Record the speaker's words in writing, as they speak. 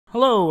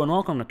Hello and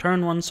welcome to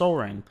Turn 1 Sol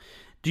Ring.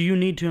 Do you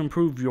need to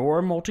improve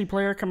your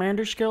multiplayer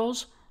commander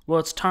skills? Well,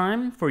 it's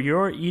time for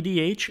your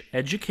EDH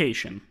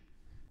education.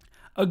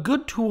 A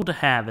good tool to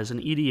have as an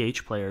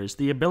EDH player is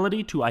the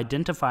ability to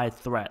identify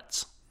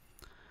threats.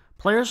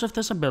 Players with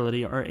this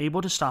ability are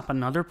able to stop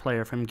another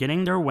player from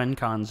getting their win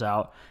cons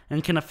out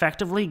and can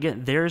effectively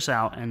get theirs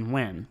out and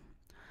win.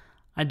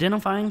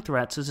 Identifying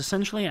threats is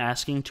essentially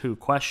asking two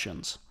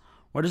questions.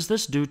 What does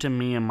this do to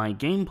me and my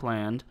game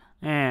plan?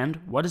 And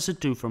what does it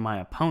do for my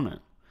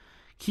opponent?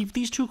 Keep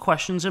these two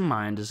questions in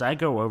mind as I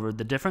go over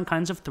the different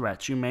kinds of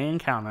threats you may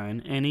encounter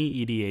in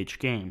any EDH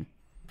game.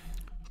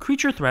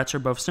 Creature threats are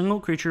both single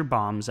creature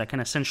bombs that can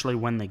essentially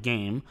win the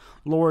game,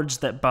 lords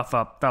that buff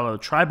up fellow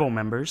tribal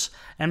members,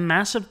 and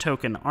massive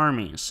token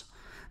armies.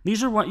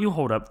 These are what you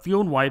hold up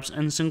field wipes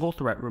and single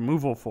threat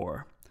removal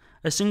for.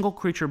 A single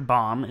creature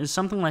bomb is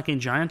something like a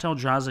giant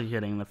Eldrazi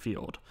hitting the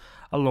field.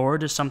 A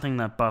lord is something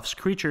that buffs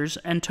creatures,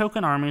 and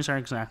token armies are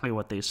exactly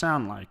what they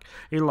sound like,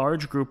 a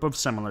large group of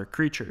similar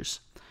creatures.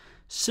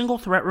 Single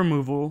threat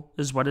removal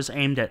is what is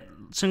aimed at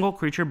single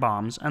creature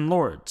bombs and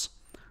lords.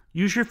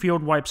 Use your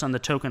field wipes on the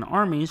token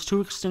armies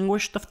to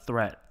extinguish the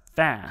threat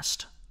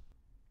fast.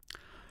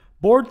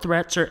 Board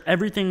threats are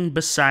everything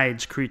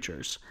besides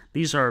creatures.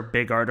 These are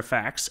big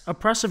artifacts,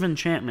 oppressive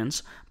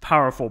enchantments,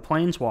 powerful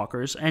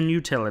planeswalkers, and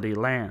utility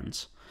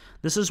lands.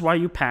 This is why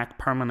you pack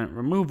permanent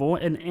removal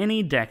in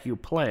any deck you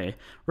play,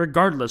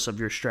 regardless of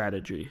your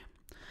strategy.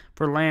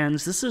 For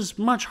lands, this is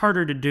much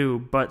harder to do,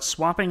 but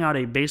swapping out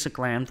a basic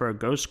land for a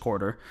Ghost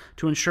Quarter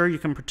to ensure you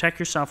can protect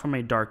yourself from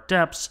a Dark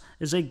Depths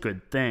is a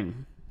good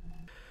thing.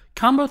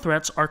 Combo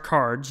threats are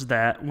cards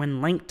that,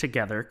 when linked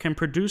together, can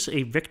produce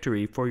a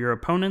victory for your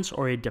opponents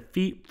or a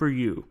defeat for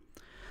you.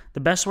 The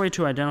best way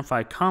to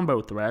identify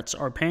combo threats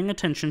are paying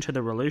attention to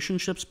the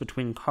relationships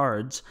between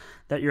cards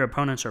that your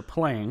opponents are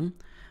playing.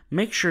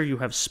 Make sure you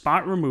have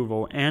spot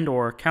removal and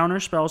or counter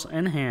spells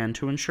in hand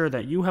to ensure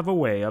that you have a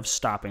way of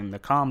stopping the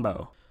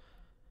combo.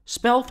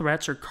 Spell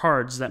threats are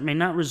cards that may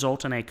not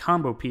result in a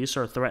combo piece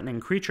or threatening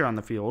creature on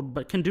the field,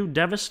 but can do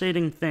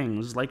devastating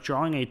things like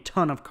drawing a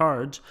ton of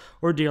cards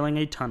or dealing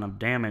a ton of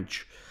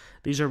damage.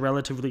 These are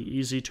relatively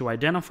easy to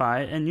identify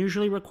and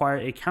usually require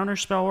a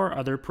counterspell or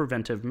other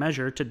preventive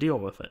measure to deal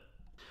with it.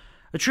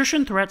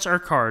 Attrition threats are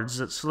cards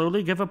that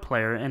slowly give a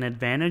player an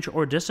advantage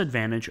or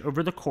disadvantage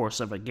over the course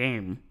of a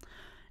game.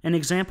 An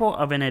example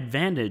of an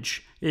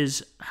advantage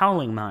is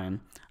Howling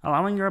Mine,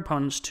 allowing your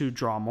opponents to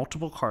draw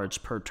multiple cards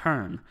per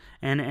turn,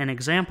 and an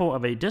example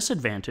of a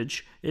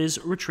disadvantage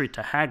is Retreat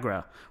to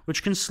Hagra,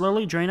 which can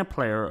slowly drain a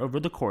player over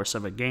the course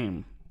of a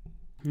game.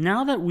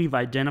 Now that we've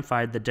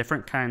identified the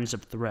different kinds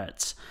of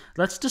threats,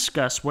 let's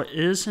discuss what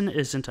is and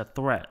isn't a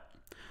threat.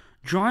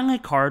 Drawing a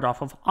card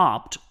off of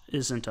Opt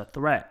isn't a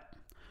threat.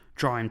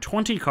 Drawing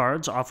 20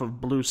 cards off of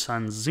Blue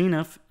Sun's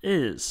Zenith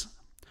is.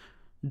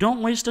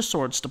 Don't waste a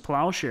Swords to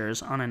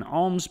Plowshares on an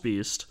Alms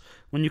Beast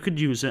when you could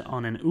use it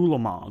on an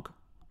Ulamog.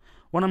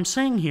 What I'm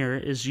saying here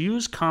is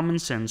use common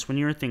sense when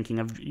you're thinking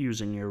of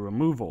using your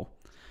removal.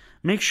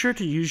 Make sure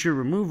to use your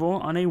removal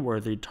on a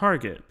worthy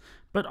target,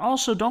 but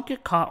also don't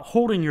get caught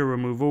holding your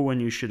removal when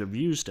you should have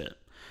used it.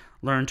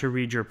 Learn to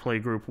read your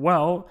playgroup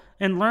well,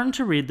 and learn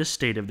to read the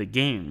state of the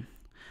game.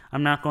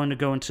 I'm not going to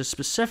go into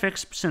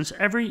specifics since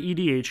every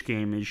EDH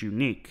game is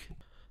unique.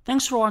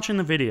 Thanks for watching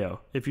the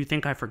video. If you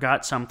think I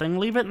forgot something,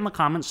 leave it in the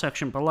comments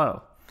section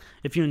below.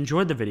 If you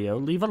enjoyed the video,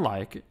 leave a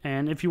like,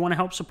 and if you want to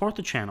help support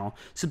the channel,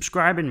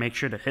 subscribe and make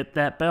sure to hit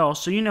that bell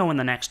so you know when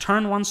the next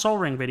Turn 1 Sol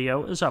Ring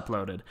video is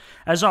uploaded.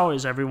 As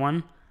always,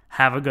 everyone,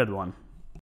 have a good one.